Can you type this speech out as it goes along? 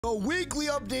The weekly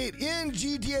update in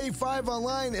GTA 5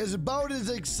 Online is about as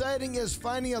exciting as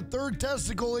finding a third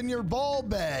testicle in your ball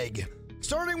bag.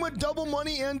 Starting with double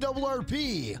money and double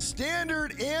RP,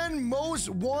 standard and most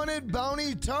wanted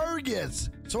bounty targets.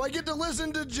 So I get to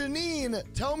listen to Janine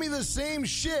tell me the same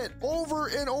shit over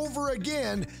and over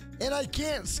again, and I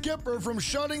can't skip her from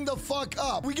shutting the fuck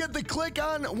up. We get to click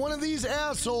on one of these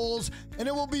assholes, and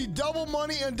it will be double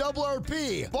money and double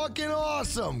RP. Fucking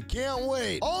awesome. Can't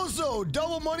wait. Also,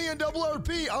 double money and double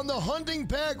RP on the Hunting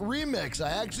Pack Remix. I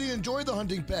actually enjoyed the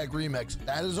Hunting Pack Remix.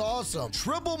 That is awesome.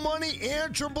 Triple money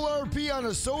and triple RP on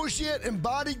Associate and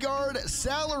Bodyguard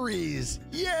Salaries.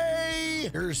 Yay!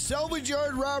 Here's Salvage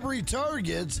Yard Robbery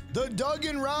Targets, the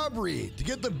Duggan Robbery, to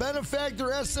get the Benefactor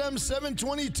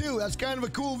SM722. That's kind of a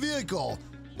cool vehicle.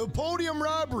 The Podium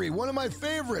Robbery, one of my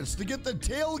favorites, to get the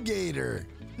Tailgater.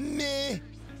 Meh.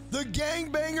 The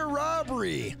Gangbanger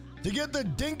Robbery, to get the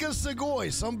Dinka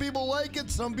Sugoi. Some people like it,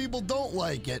 some people don't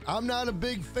like it. I'm not a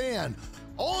big fan.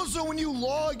 Also, when you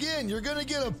log in, you're gonna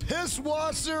get a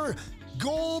Pißwasser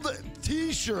gold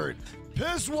t-shirt,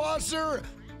 Pißwasser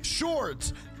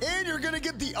shorts, and you're gonna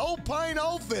get the Alpine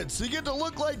Outfit, so you get to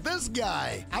look like this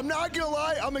guy. I'm not gonna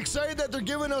lie, I'm excited that they're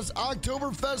giving us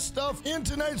Oktoberfest stuff in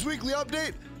tonight's weekly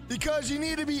update, because you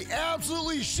need to be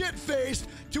absolutely shit-faced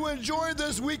to enjoy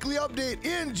this weekly update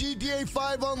in GTA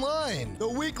 5 Online. The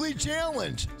weekly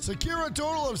challenge: secure a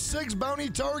total of 6 bounty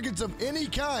targets of any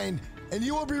kind, and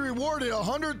you will be rewarded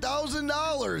 $100,000.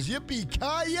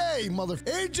 Yippee-ki-yay, mother...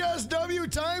 HSW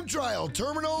time trial,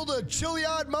 terminal to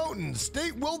Chiliad Mountains,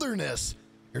 State Wilderness.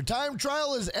 Your time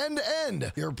trial is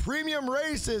end-to-end. Your premium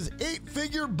race is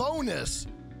 8-figure bonus.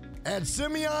 At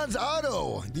Simeon's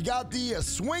Auto, you got the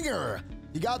Swinger,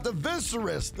 you got the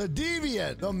Viscerous, the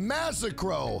Deviant, the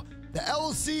Massacro, the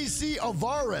LCC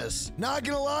Avaris. Not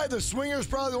gonna lie, the Swinger's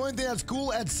probably the only thing that's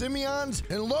cool at Simeon's.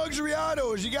 In luxury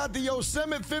autos, you got the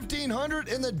Yosemite 1500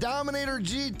 and the Dominator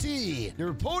GT.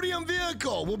 Your podium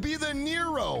vehicle will be the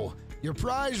Nero. Your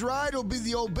prize ride will be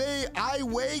the Obey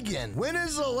iWagon. When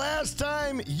is the last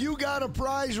time you got a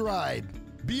prize ride?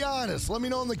 Be honest, let me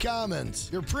know in the comments.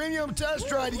 Your premium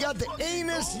test ride, you got the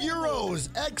Anus Euros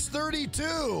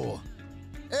X32.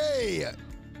 Hey,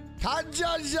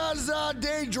 Kajajaza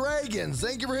Day Dragons,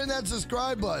 thank you for hitting that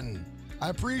subscribe button. I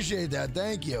appreciate that,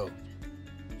 thank you.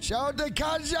 Shout out to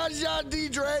Kajajaza Day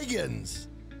Dragons.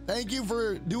 Thank you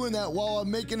for doing that while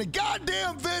I'm making a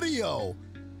goddamn video.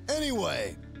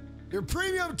 Anyway, your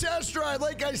premium test ride,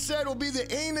 like I said, will be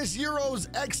the Anus Euros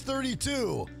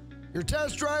X32. Your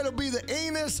test ride will be the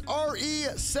Anus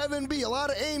RE7B, a lot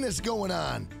of anus going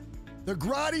on. The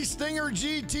Grotti Stinger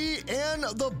GT and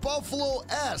the Buffalo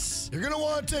S. You're gonna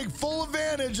want to take full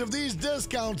advantage of these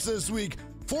discounts this week.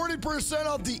 40%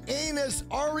 off the Anus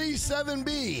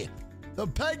RE7B, the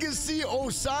Pegasus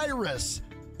Osiris,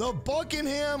 the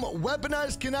Buckingham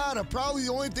Weaponized Kanata, probably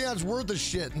the only thing that's worth a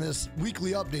shit in this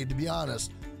weekly update, to be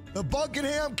honest. The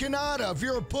Buckingham Kanata, if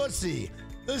you're a pussy,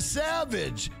 the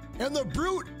Savage, and the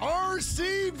Brute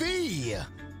RCV.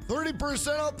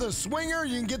 30% off the Swinger,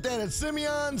 you can get that at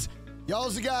Simeon's. You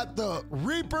also got the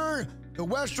Reaper, the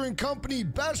Western Company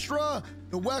Bestra,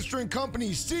 the Western Company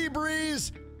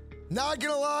Seabreeze. Not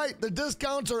gonna lie, the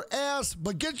discounts are ass,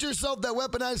 but get yourself that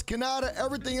weaponized Kanata.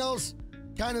 Everything else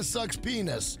kind of sucks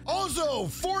penis. Also,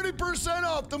 40%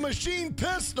 off the machine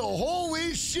pistol.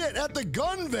 Holy shit, at the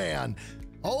gun van.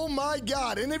 Oh my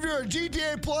God. And if you're a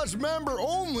GTA Plus member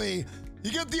only,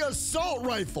 you get the assault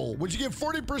rifle, which you get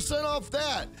 40% off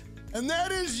that. And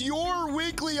that is your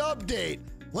weekly update.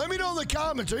 Let me know in the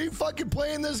comments, are you fucking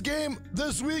playing this game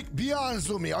this week? Be honest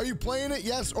with me. Are you playing it,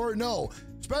 yes or no?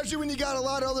 Especially when you got a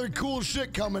lot of other cool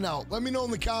shit coming out. Let me know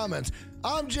in the comments.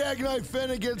 I'm Jackknife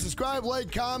Finnegan. Subscribe,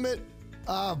 like, comment,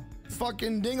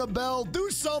 fucking ding a bell. Do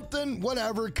something,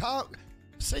 whatever.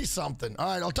 Say something. All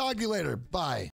right, I'll talk to you later. Bye.